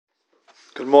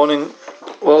Good morning.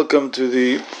 Welcome to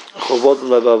the Chovot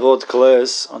Levavot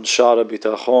class on Shara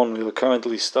Bitachon. We are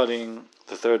currently studying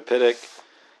the third Perek.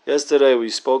 Yesterday we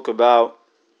spoke about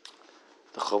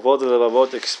the Chovot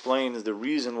Levavot explains the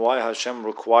reason why Hashem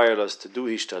required us to do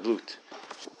Hishtadlut.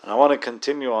 And I want to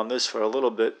continue on this for a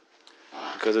little bit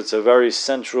because it's a very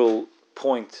central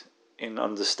point in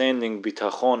understanding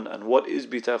Bitachon and what is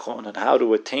Bitachon and how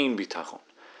to attain Bitachon.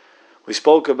 We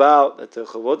spoke about that the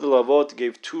Chovot Levavot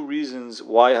gave two reasons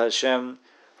why Hashem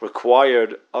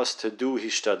required us to do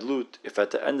Hishtadlut if at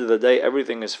the end of the day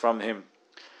everything is from Him.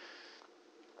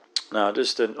 Now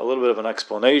just a little bit of an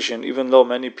explanation, even though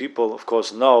many people of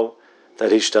course know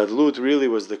that Hishtadlut really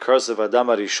was the curse of Adam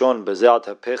HaRishon, Bezeat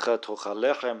HaPecha Tochal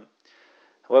Lechem.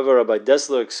 However, Rabbi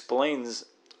Dessler explains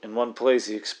in one place,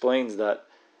 he explains that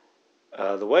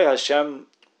the way Hashem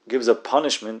gives a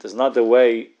punishment is not the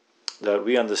way that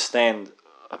we understand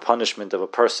a punishment of a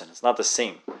person. It's not the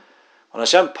same. When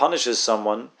Hashem punishes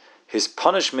someone, His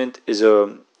punishment is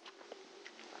a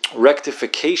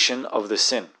rectification of the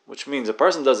sin, which means a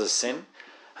person does a sin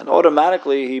and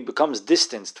automatically he becomes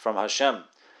distanced from Hashem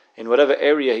in whatever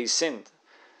area he sinned.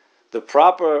 The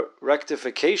proper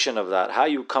rectification of that, how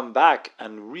you come back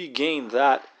and regain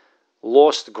that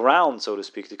lost ground, so to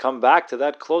speak, to come back to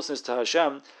that closeness to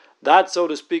Hashem, that, so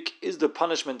to speak, is the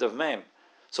punishment of man.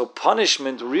 So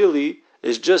punishment really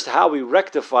is just how we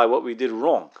rectify what we did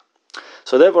wrong.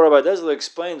 So therefore Rabbi Dessler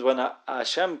explains when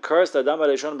Hashem cursed Adam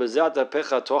HaRishon Bezeat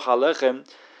HaPecha Tochal Lechem,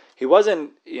 He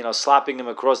wasn't slapping him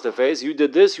across the face. You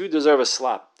did this, you deserve a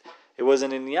slap. It was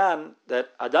an inyan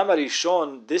that Adam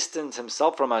HaRishon distanced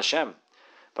himself from Hashem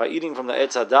by eating from the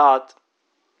Etz HaDaat,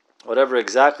 whatever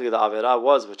exactly the Averah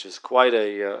was, which is quite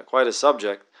a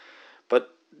subject.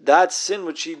 But that sin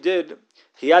which he did,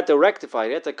 he had to rectify.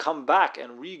 He had to come back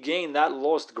and regain that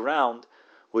lost ground,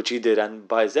 which he did. And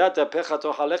by Zeat HaPecha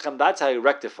Tochal Lechem, that's how he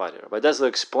rectified it. Rabbi Dessler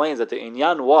explains that the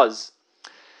inyan was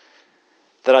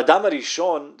that Adam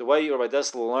HaRishon, the way Rabbi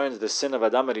Dessler learns the sin of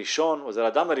Adam HaRishon, was that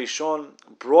Adam HaRishon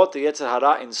brought the Yetzer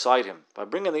Hara inside him. By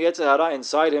bringing the Yetzer Hara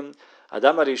inside him,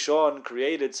 Adam HaRishon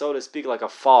created, so to speak, like a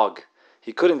fog.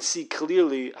 He couldn't see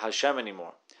clearly Hashem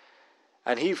anymore.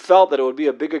 And he felt that it would be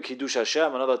a bigger Kiddush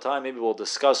Hashem. Another time maybe we'll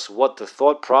discuss what the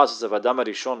thought process of Adam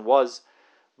HaRishon was.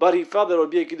 But he felt that it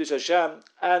would be a Kiddush Hashem.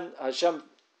 And Hashem,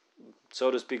 so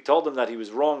to speak, told him that he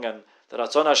was wrong and that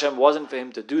Ratzon Hashem wasn't for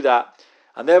him to do that.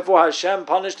 And therefore Hashem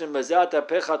punished him, Bezeat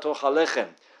HaPecha Tochal Lechem,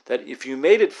 that if you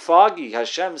made it foggy,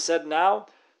 Hashem said now,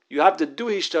 you have to do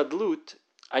Hishtadlut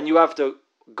and you have to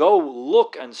go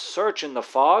look and search in the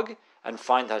fog and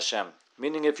find Hashem.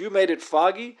 Meaning if you made it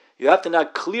foggy, you have to now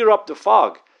clear up the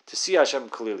fog to see Hashem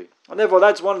clearly. And therefore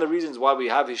that's one of the reasons why we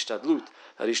have Hishtadlut.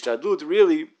 That Hishtadlut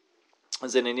really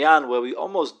is an inyan where we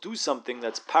almost do something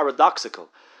that's paradoxical.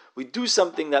 We do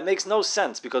something that makes no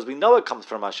sense because we know it comes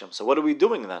from Hashem. So what are we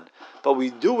doing then? But we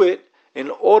do it in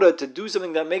order to do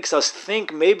something that makes us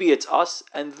think maybe it's us,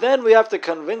 and then we have to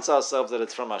convince ourselves that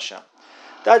it's from Hashem.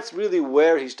 That's really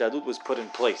where Hishtadlut was put in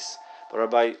place. But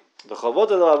the Chovot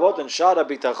Levavot and Shara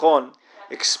Bitachon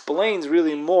explains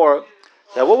really more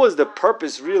that what was the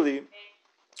purpose really,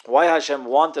 why Hashem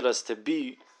wanted us to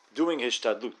be doing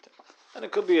Hishtadlut. And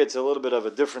it could be it's a little bit of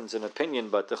a difference in opinion,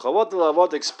 but the Chovot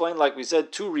Levavot explained, like we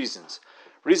said, two reasons.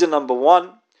 Reason number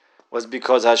one was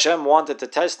because Hashem wanted to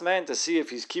test man to see if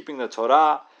he's keeping the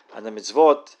Torah and the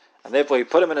mitzvot, and therefore He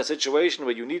put him in a situation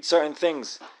where you need certain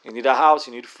things. You need a house,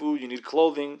 you need food, you need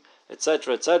clothing,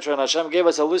 etc., etc. And Hashem gave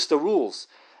us a list of rules,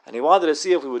 and He wanted to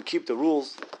see if we would keep the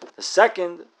rules. The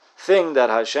second thing that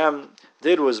Hashem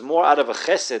did was more out of a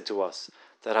chesed to us,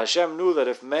 that Hashem knew that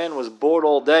if man was bored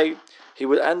all day, he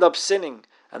would end up sinning.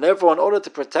 And therefore, in order to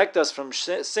protect us from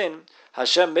sin,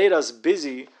 Hashem made us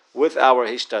busy with our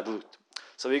Hishtadlut.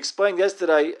 So we explained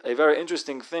yesterday a very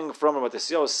interesting thing from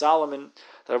Ramatesio Solomon,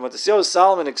 that Ramatesio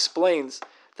Solomon explains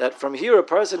that from here a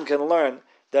person can learn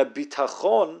that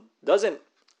Bitachon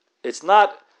it's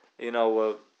not,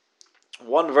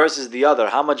 one versus the other.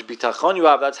 How much Bitachon you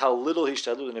have, that's how little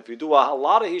Hishtadlut. And if you do a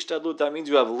lot of Hishtadlut, that means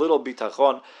you have little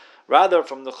Bitachon. Rather,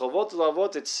 from the Chovot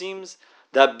Levavot, it seems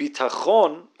that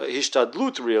Bitachon,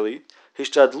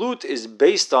 Hishtadlut is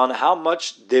based on how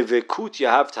much devekut you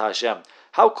have to Hashem.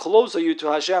 How close are you to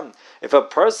Hashem? If a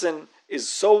person is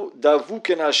so davuk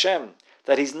in Hashem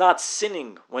that he's not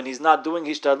sinning when he's not doing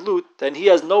Hishtadlut, then he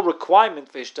has no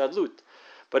requirement for Hishtadlut.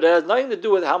 But it has nothing to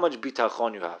do with how much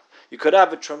Bitachon you have. You could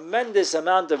have a tremendous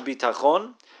amount of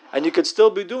Bitachon and you could still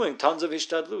be doing tons of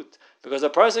Hishtadlut. Because a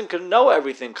person can know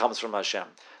everything comes from Hashem.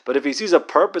 But if he sees a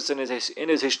purpose in his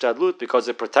Hishtadlut because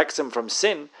it protects him from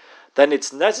sin, then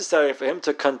it's necessary for him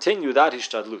to continue that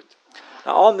Hishtadlut.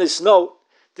 Now on this note,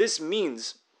 this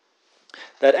means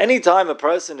that any time a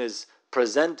person is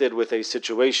presented with a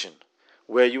situation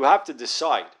where you have to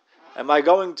decide, am I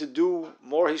going to do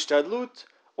more hishtadlut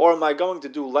or am I going to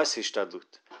do less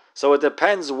hishtadlut? So it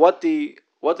depends what the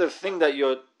thing that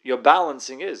you're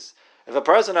balancing is. If a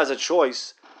person has a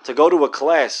choice to go to a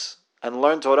class and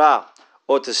learn Torah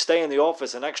or to stay in the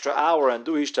office an extra hour and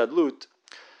do hishtadlut,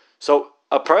 so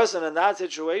a person in that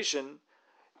situation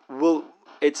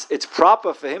it's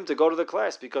proper for him to go to the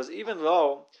class, because even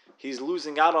though he's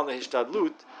losing out on the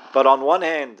hishtadlut, but on one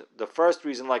hand, the first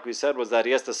reason, like we said, was that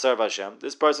he has to serve Hashem.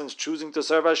 This person's choosing to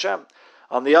serve Hashem.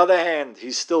 On the other hand,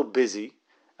 he's still busy,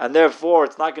 and therefore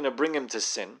it's not going to bring him to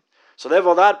sin. So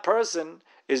therefore that person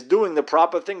is doing the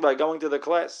proper thing by going to the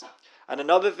class. And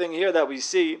another thing here that we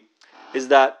see is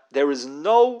that there is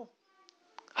no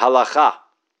halacha,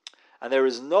 and there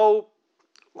is no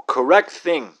correct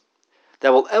thing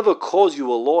that will ever cause you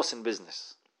a loss in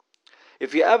business.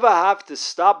 If you ever have to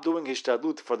stop doing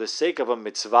hishtadlut for the sake of a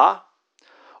mitzvah,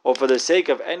 or for the sake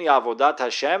of any avodat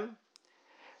Hashem,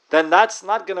 then that's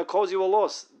not going to cause you a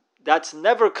loss. That's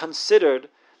never considered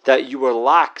that you were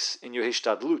lax in your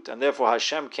hishtadlut, and therefore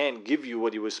Hashem can't give you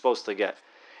what you were supposed to get.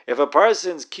 If a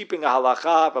person's keeping a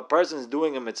halacha, if a person's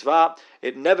doing a mitzvah,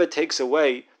 it never takes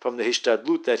away from the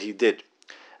hishtadlut that he did.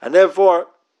 And therefore,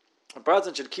 a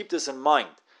person should keep this in mind,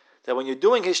 that when you're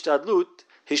doing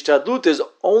hishtadlut is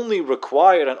only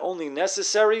required and only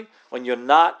necessary when you're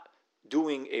not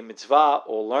doing a mitzvah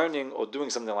or learning or doing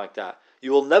something like that.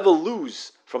 You will never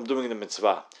lose from doing the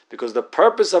mitzvah, because the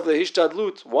purpose of the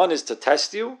hishtadlut, one, is to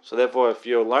test you. So therefore, if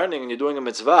you're learning and you're doing a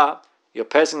mitzvah, you're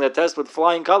passing the test with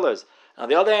flying colors. On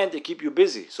the other hand, to keep you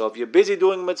busy. So if you're busy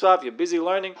doing mitzvah, if you're busy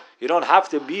learning, you don't have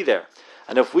to be there.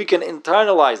 And if we can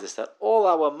internalize this, that all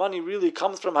our money really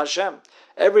comes from Hashem,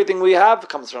 everything we have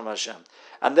comes from Hashem,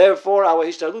 and therefore our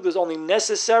hishtadlut is only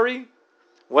necessary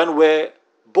when we're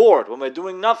bored, when we're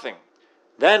doing nothing.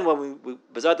 Then when we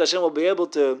B'ezrat Hashem will be able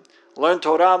to learn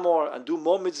Torah more and do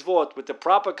more mitzvot with the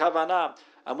proper kavanah,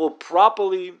 and we'll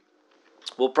properly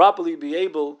be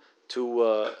able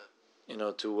to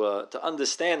to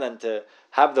understand and to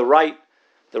have the right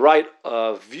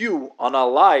view on our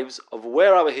lives of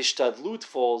where our hishtadlut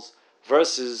falls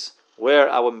versus where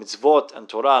our mitzvot and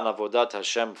Torah and avodat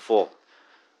Hashem fall.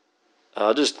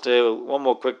 Just one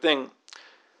more quick thing.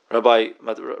 Rabbi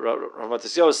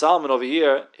Matisyahu Salomon over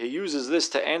here, he uses this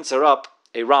to answer up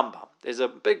a Rambam. There's a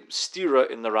big stira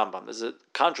in the Rambam. There's a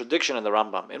contradiction in the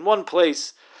Rambam. In one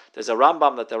place, there's a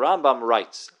Rambam that the Rambam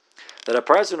writes that a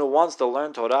person who wants to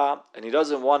learn Torah and he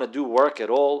doesn't want to do work at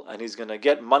all and he's going to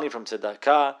get money from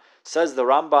tzedakah, says the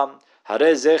Rambam,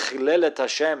 Harei zeh chilel et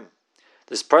Hashem.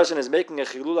 This person is making a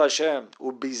chilul Hashem.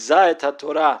 Ubiza et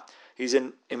HaTorah. He's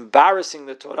embarrassing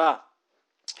the Torah.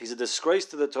 He's a disgrace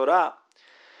to the Torah.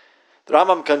 The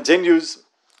Rambam continues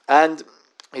and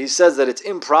he says that it's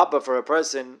improper for a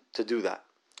person to do that.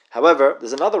 However,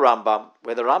 there's another Rambam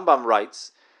where the Rambam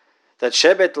writes that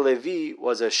Shevet Levi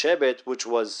was a Shevet which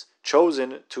was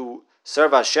chosen to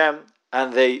serve Hashem,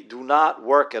 and they do not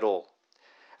work at all.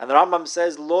 And the Rambam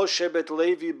says, Lo Shevet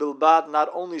Levi bilbad, not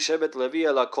only Shevet Levi,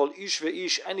 ala kol ish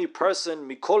ve'ish, any person,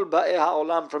 mikol ba'eh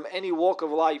ha'olam, from any walk of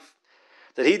life,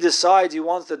 that he decides he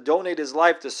wants to donate his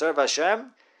life to serve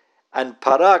Hashem, and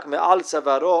parak me'al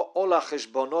tzavaro ola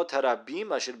cheshbonot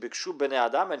harabim asher bikshu bnei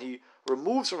adam, and he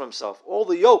removes from himself all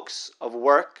the yokes of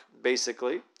work,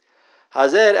 basically.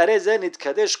 Hazer arezeh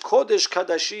nitkadesh kodesh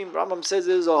kadashim. Rambam says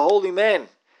he is a holy man.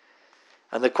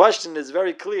 And the question is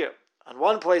very clear. On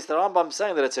one place the Rambam is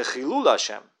saying that it's a chilul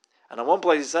Hashem, and on one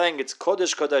place he's saying it's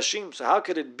kodesh kadashim. So how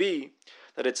could it be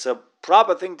that it's a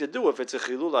proper thing to do if it's a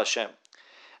chilul Hashem?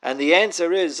 And the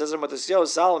answer is, says Matisyahu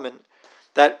Salomon,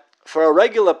 that for a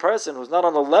regular person who's not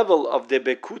on the level of the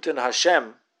bekut in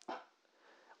Hashem,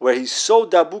 where he's so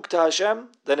dabuk to Hashem,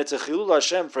 then it's a chilul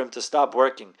Hashem for him to stop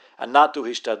working and not do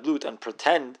hishtadlut and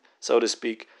pretend, so to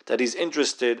speak, that he's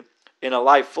interested in a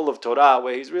life full of Torah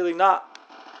where he's really not.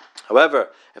 However,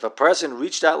 if a person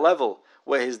reached that level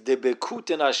where his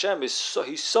debekut in Hashem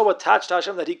he's so attached to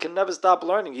Hashem that he can never stop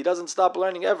learning, he doesn't stop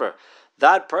learning ever,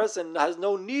 that person has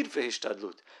no need for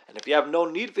hishtadlut. And if you have no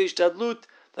need for hishtadlut,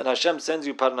 then Hashem sends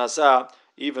you parnasah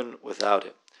even without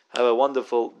it. Have a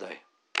wonderful day.